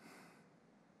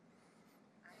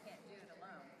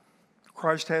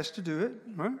 Christ has to do it,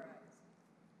 right?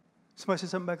 Somebody said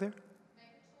something back there?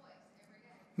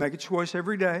 Make a choice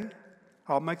every day.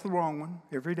 I'll make the wrong one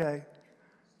every day.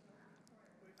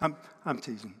 I'm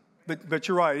teasing. But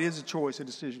you're right, it is a choice, a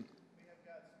decision.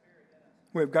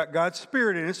 We've got God's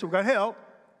Spirit in us, so we've got help.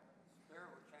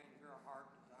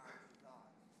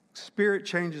 Spirit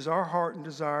changes our heart and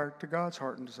desire to God's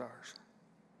heart and desires.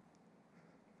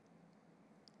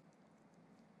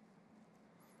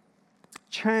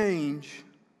 Change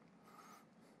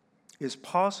is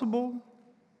possible,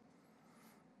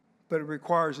 but it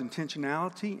requires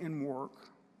intentionality and work.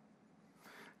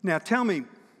 Now tell me,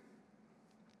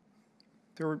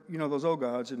 there were, those old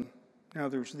gods, and now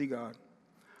there's the God.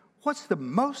 What's the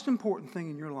most important thing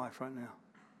in your life right now?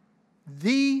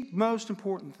 The most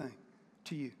important thing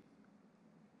to you?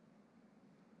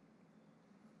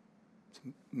 It's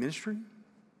ministry?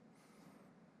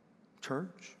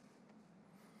 Church?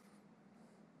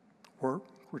 Work?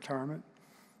 Retirement?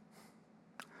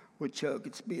 Would Chuck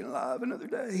gets to be alive another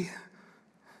day?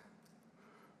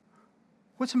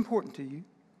 What's important to you?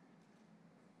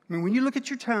 I mean, when you look at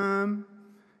your time,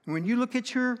 and when you look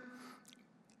at your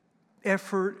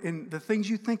effort and the things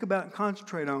you think about and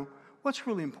concentrate on, what's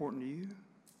really important to you?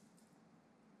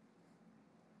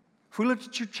 If we looked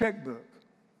at your checkbook,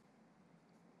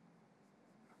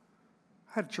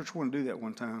 I had a church want to do that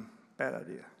one time. Bad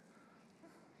idea.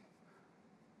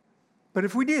 But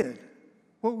if we did,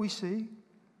 what would we see?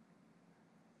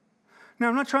 Now,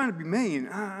 I'm not trying to be mean.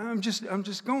 I'm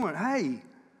just going, hey,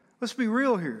 let's be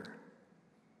real here.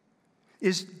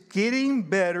 Is getting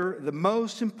better the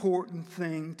most important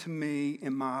thing to me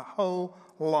in my whole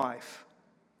life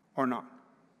or not?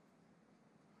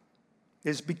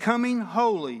 Is becoming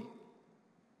holy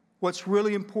what's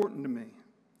really important to me?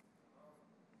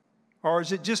 Or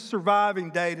is it just surviving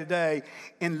day to day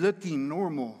and looking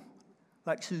normal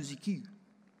like Susie Q?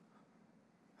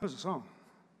 That was a song.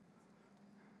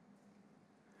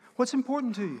 What's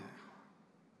important to you?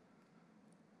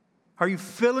 Are you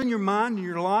filling your mind and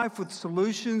your life with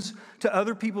solutions to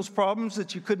other people's problems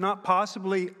that you could not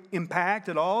possibly impact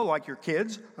at all, like your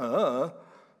kids? Or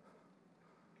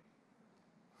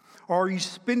are you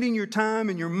spending your time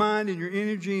and your mind and your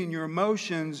energy and your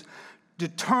emotions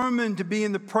determined to be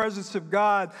in the presence of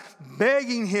God,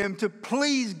 begging Him to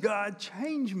please God,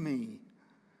 change me.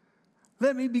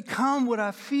 Let me become what I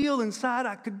feel inside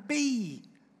I could be.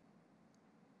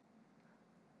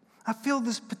 I feel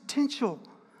this potential.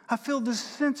 I feel this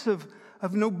sense of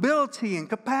nobility and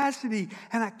capacity,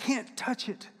 and I can't touch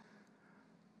it.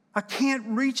 I can't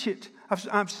reach it.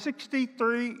 I'm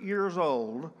 63 years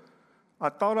old. I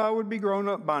thought I would be grown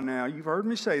up by now. You've heard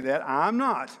me say that. I'm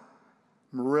not.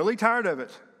 I'm really tired of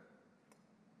it.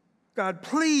 God,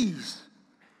 please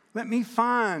let me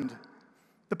find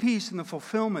the peace and the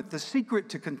fulfillment, the secret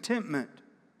to contentment.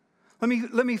 Let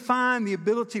me find the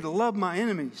ability to love my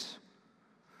enemies.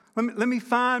 Let me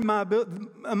find my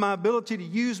ability to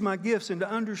use my gifts and to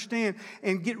understand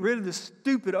and get rid of the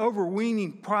stupid,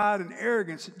 overweening pride and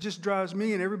arrogance that just drives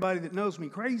me and everybody that knows me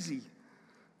crazy.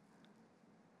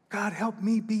 God, help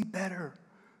me be better.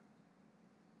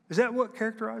 Is that what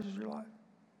characterizes your life?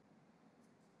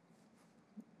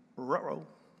 Ruh-roh.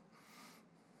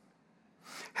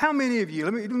 How many of you,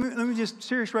 let me just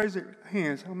seriously raise your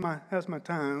hands. How's my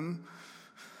time?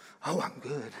 Oh, I'm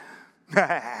good.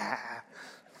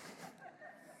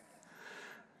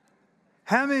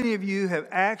 How many of you have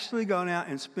actually gone out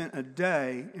and spent a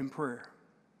day in prayer?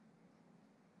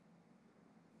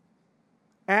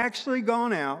 Actually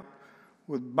gone out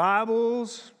with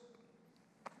Bibles,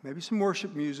 maybe some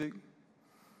worship music,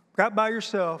 got by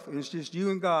yourself, and it's just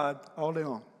you and God all day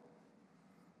long.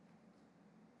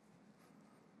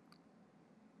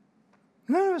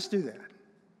 None of us do that.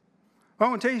 I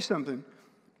want to tell you something.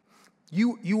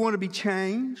 You want to be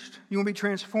changed? You want to be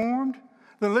transformed?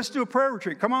 Then let's do a prayer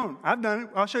retreat. Come on. I've done it.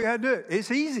 I'll show you how to do it. It's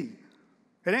easy.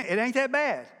 It ain't that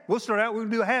bad. We'll start out, we'll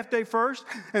do a half day first,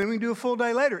 and then we can do a full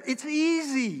day later. It's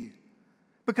easy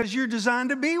because you're designed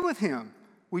to be with Him.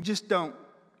 We just don't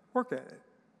work at it.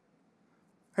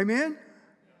 Amen?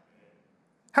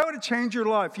 How would it change your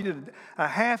life if you did a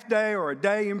half day or a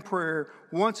day in prayer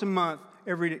once a month,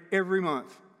 every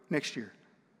month next year?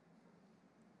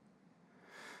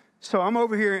 So I'm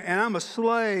over here and I'm a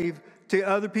slave to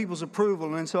other people's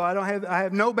approval, and so I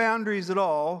have no boundaries at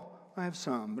all. I have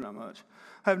some, but not much.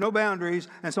 I have no boundaries,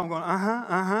 and so I'm going,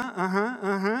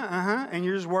 and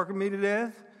you're just working me to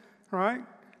death, right?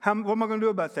 What am I going to do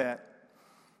about that?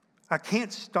 I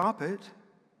can't stop it.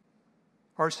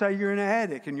 Or say you're an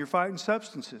addict and you're fighting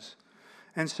substances.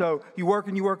 And so you work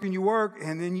and you work and you work,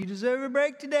 and then you deserve a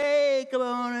break today. Come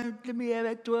on, let me have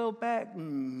that 12-pack,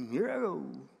 and here I go,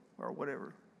 or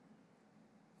whatever.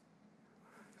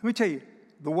 Let me tell you,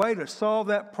 the way to solve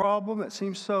that problem that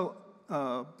seems so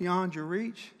beyond your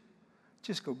reach,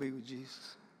 just go be with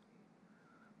Jesus.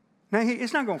 Now,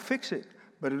 it's not going to fix it,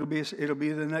 but it'll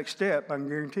be the next step, I can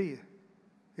guarantee you.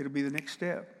 It'll be the next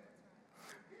step.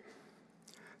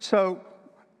 So,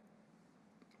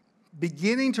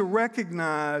 beginning to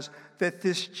recognize that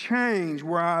this change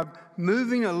where I'm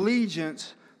moving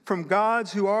allegiance from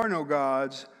gods who are no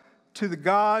gods to the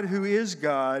God who is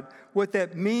God, what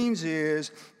that means is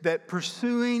that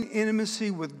pursuing intimacy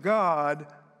with God,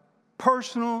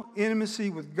 personal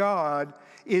intimacy with God,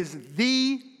 is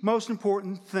the most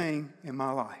important thing in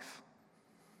my life.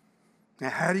 Now,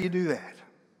 how do you do that?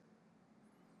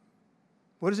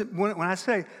 What is it when I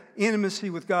say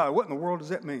intimacy with God? What in the world does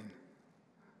that mean?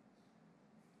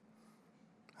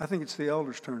 I think it's the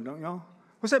elders' turn, don't y'all?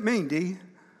 What's that mean, D?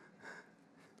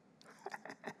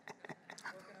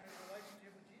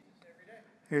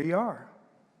 Here you are.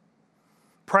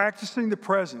 Practicing the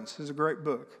Presence is a great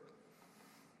book.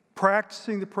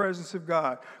 Practicing the presence of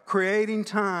God. Creating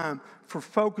time for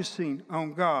focusing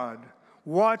on God.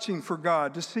 Watching for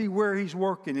God to see where He's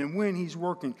working and when He's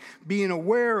working. Being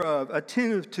aware of,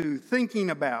 attentive to, thinking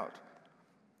about.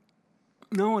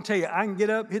 Now, I want to tell you, I can get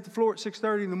up, hit the floor at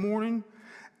 6:30 in the morning,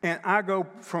 and I go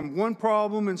from one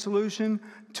problem and solution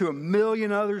to a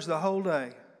million others the whole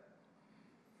day.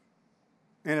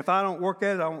 And if I don't work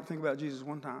at it, I won't think about Jesus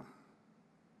one time.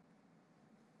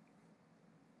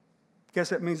 Guess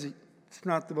that means it's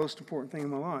not the most important thing in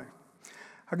my life.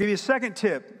 I'll give you a second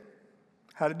tip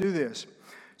how to do this.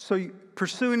 So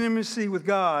pursuing intimacy with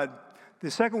God,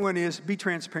 the second one is be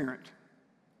transparent.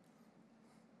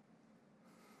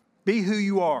 Be who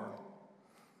you are.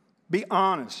 Be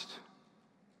honest.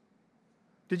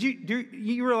 Do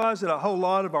you realize that a whole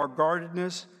lot of our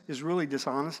guardedness is really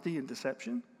dishonesty and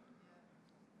deception?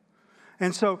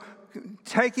 And so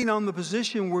taking on the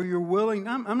position where you're willing,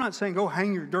 I'm not saying go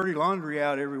hang your dirty laundry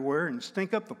out everywhere and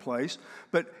stink up the place,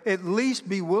 but at least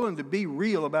be willing to be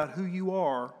real about who you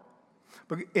are.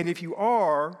 And if you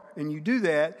are, and you do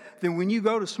that, then when you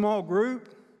go to small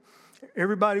group,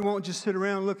 everybody won't just sit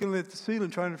around looking at the ceiling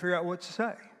trying to figure out what to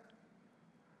say.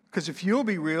 Because if you'll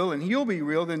be real and he'll be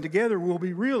real, then together we'll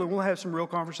be real and we'll have some real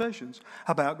conversations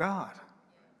about God.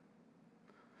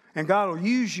 And God will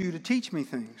use you to teach me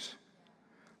things.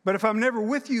 But if I'm never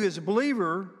with you as a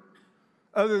believer,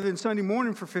 other than Sunday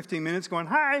morning for 15 minutes going,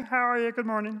 hi, how are you? Good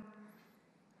morning.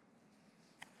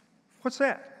 What's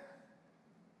that?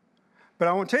 But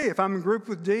I want to tell you, if I'm in group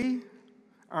with D,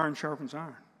 iron sharpens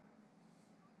iron.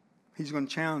 He's going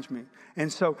to challenge me.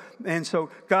 And so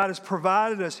God has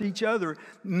provided us each other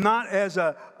not as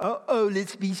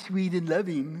let's be sweet and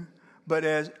loving, but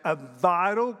as a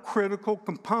vital, critical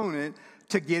component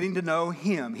to getting to know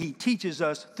Him. He teaches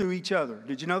us through each other.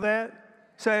 Did you know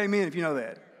that? Say amen if you know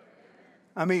that.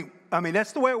 I mean,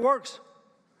 that's the way it works.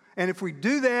 And if we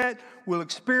do that, we'll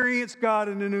experience God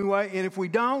in a new way. And if we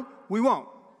don't, we won't.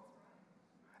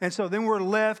 And so then we're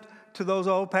left to those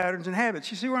old patterns and habits.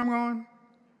 You see where I'm going?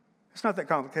 It's not that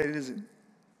complicated, is it?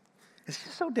 It's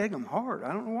just so daggum hard.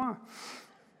 I don't know why.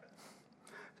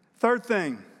 Third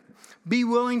thing, be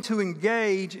willing to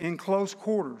engage in close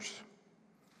quarters.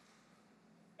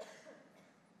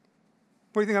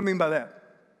 What do you think I mean by that?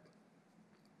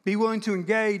 Be willing to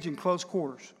engage in close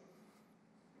quarters.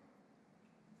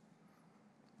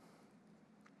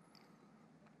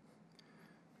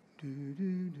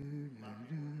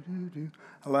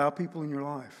 Allow people in your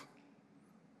life.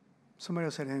 Somebody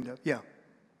else had a hand up. Yeah.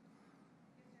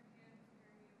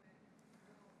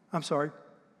 I'm sorry.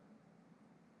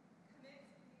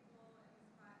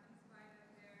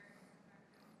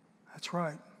 That's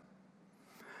right.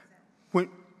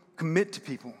 Commit to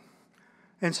people.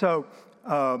 And so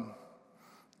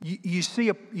you see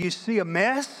a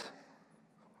mess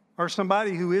or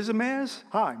somebody who is a mess.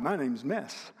 Hi, my name's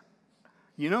Mess.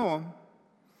 You know them.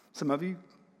 Some of you,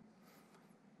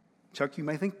 Chuck, you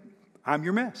may think I'm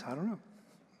your mess. I don't know.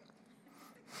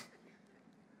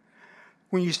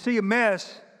 When you see a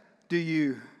mess, do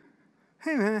you...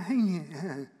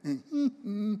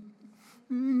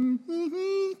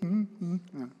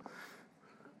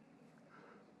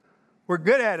 We're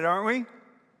good at it, aren't we?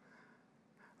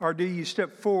 Or do you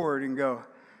step forward and go,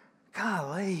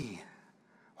 golly,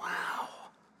 wow,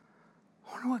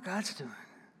 I wonder what God's doing.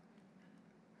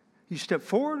 You step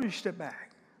forward or you step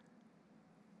back?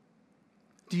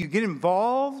 Do you get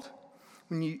involved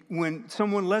when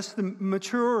someone less than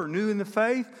mature or new in the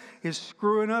faith is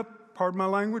screwing up, pardon my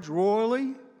language,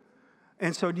 royally?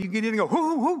 And so do you get in and go,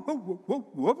 whoo, whoo, whoo, whoo, whoo,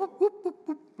 whoo, whoo, whoo,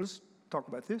 whoo. Let's talk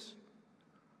about this.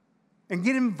 And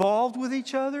get involved with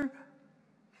each other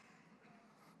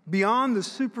beyond the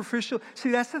superficial.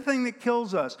 See, that's the thing that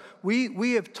kills us.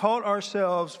 We have taught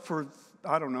ourselves for,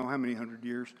 I don't know how many 100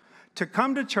 years, to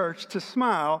come to church, to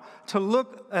smile, to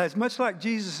look as much like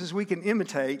Jesus as we can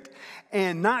imitate,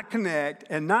 and not connect,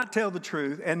 and not tell the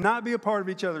truth, and not be a part of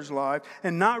each other's life,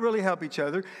 and not really help each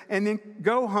other, and then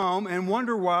go home and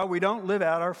wonder why we don't live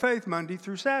out our faith Monday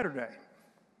through Saturday.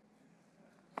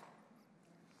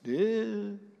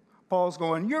 Yeah. Paul's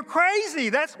going, you're crazy,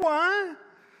 that's why.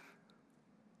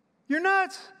 You're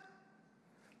nuts.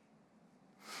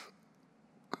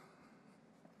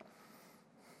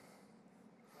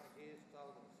 Jesus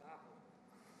told the disciples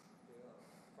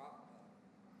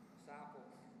to disciple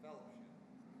fellowship.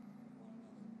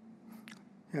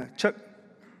 Yeah,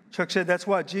 Chuck said that's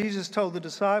why Jesus told the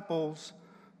disciples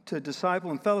to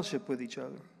disciple and fellowship with each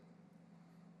other.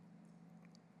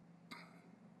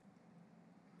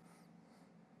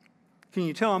 Can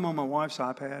you tell I'm on my wife's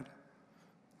iPad?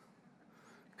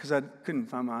 Because I couldn't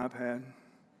find my iPad.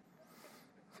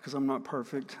 Because I'm not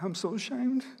perfect. I'm so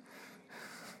ashamed.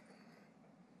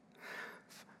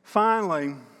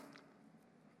 Finally,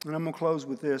 and I'm going to close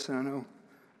with this, and I know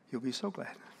you'll be so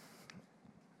glad.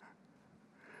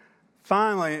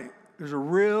 Finally, there's a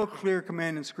real clear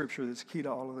command in Scripture that's key to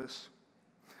all of this.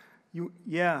 You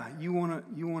want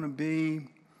to be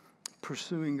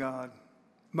pursuing God.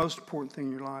 Most important thing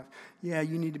in your life. Yeah,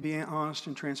 you need to be honest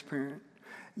and transparent.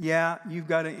 Yeah, you've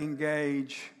got to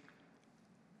engage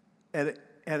at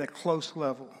a close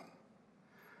level.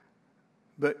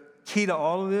 But key to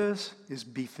all of this is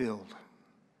be filled.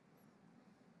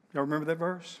 Y'all remember that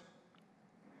verse?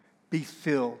 Be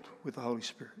filled with the Holy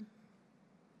Spirit.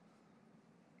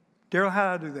 Daryl,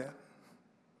 how do I do that?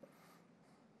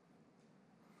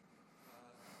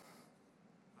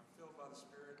 I'm filled by the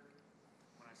Spirit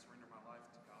when I surrender my life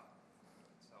to God,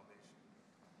 salvation.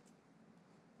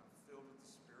 I'm filled with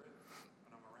the Spirit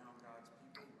when I'm around God's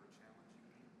people who are challenging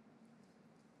me.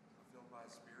 I'm filled by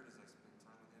His Spirit as I spend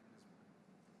time with Him in His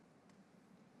Word.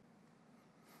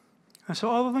 And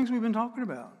so all the things we've been talking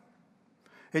about,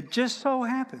 it just so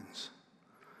happens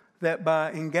that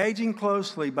by engaging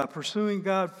closely, by pursuing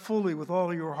God fully with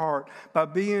all of your heart, by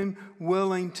being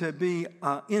willing to be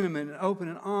intimate and open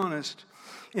and honest,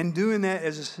 and doing that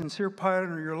as a sincere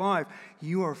pattern of your life,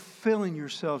 you are filling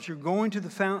yourselves. You're going to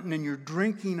the fountain and you're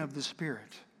drinking of the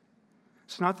Spirit.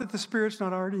 It's not that the Spirit's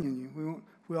not already in you.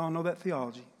 We all know that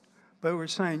theology. But we're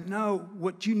saying, no,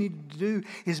 what you need to do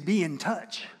is be in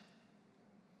touch.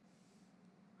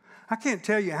 I can't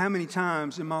tell you how many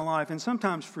times in my life, and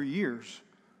sometimes for years,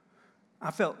 I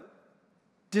felt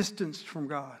distanced from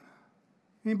God.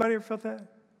 Anybody ever felt that?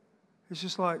 It's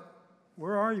just like,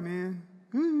 where are you, man?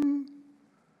 Ooh.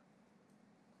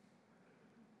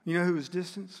 You know who was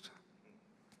distanced?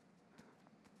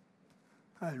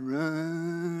 I'd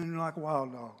run like a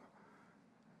wild dog.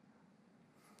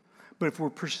 But if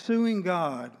we're pursuing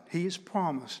God, He has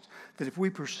promised that if we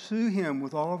pursue Him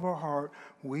with all of our heart,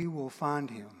 we will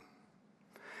find Him.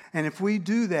 And if we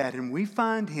do that and we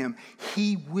find Him,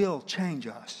 He will change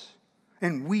us.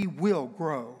 And we will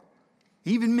grow.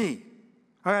 Even me.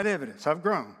 I got evidence. I've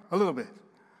grown a little bit.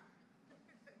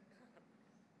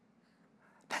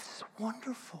 That's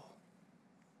wonderful.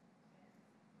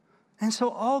 And so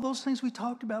all those things we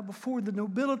talked about before, the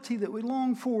nobility that we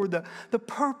long for, the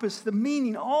purpose, the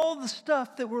meaning, all the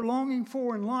stuff that we're longing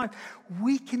for in life,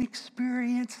 we can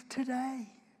experience today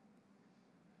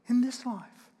in this life.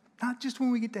 Not just when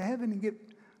we get to heaven and get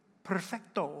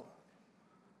perfecto,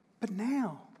 but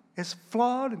now, as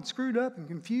flawed and screwed up and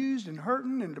confused and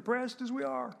hurting and depressed as we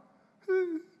are.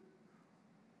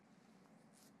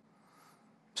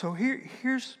 So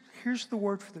here's the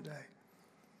word for the day.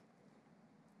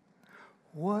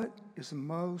 What is the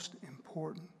most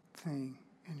important thing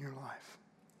in your life?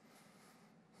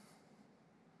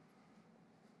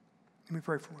 Let me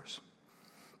pray for us.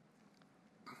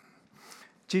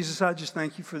 Jesus, I just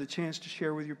thank you for the chance to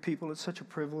share with your people. It's such a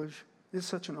privilege. It's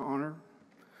such an honor.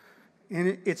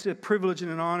 And it's a privilege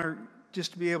and an honor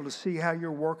just to be able to see how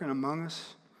you're working among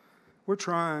us. We're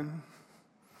trying.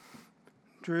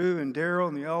 Drew and Daryl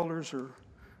and the elders are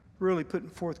really putting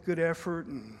forth good effort,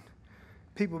 and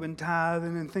people have been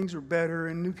tithing, and things are better,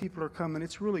 and new people are coming.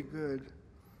 It's really good.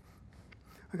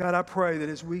 God, I pray that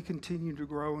as we continue to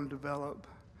grow and develop,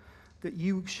 that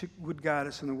you would guide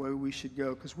us in the way we should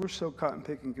go, because we're so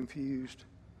cotton-picking confused,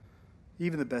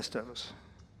 even the best of us.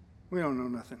 We don't know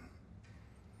nothing.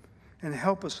 And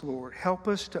help us, Lord. Help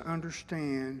us to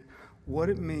understand what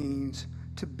it means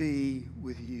to be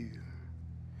with you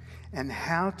and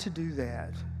how to do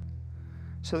that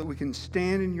so that we can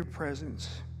stand in your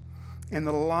presence and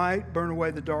the light burn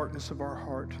away the darkness of our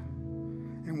heart.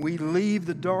 And we leave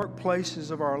the dark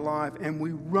places of our life and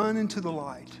we run into the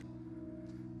light,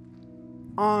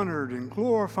 honored and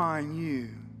glorifying you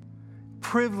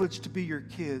privileged to be your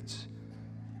kids,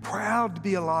 proud to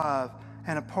be alive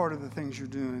and a part of the things you're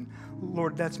doing.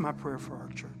 Lord, that's my prayer for our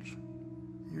church.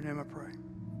 In your name I pray.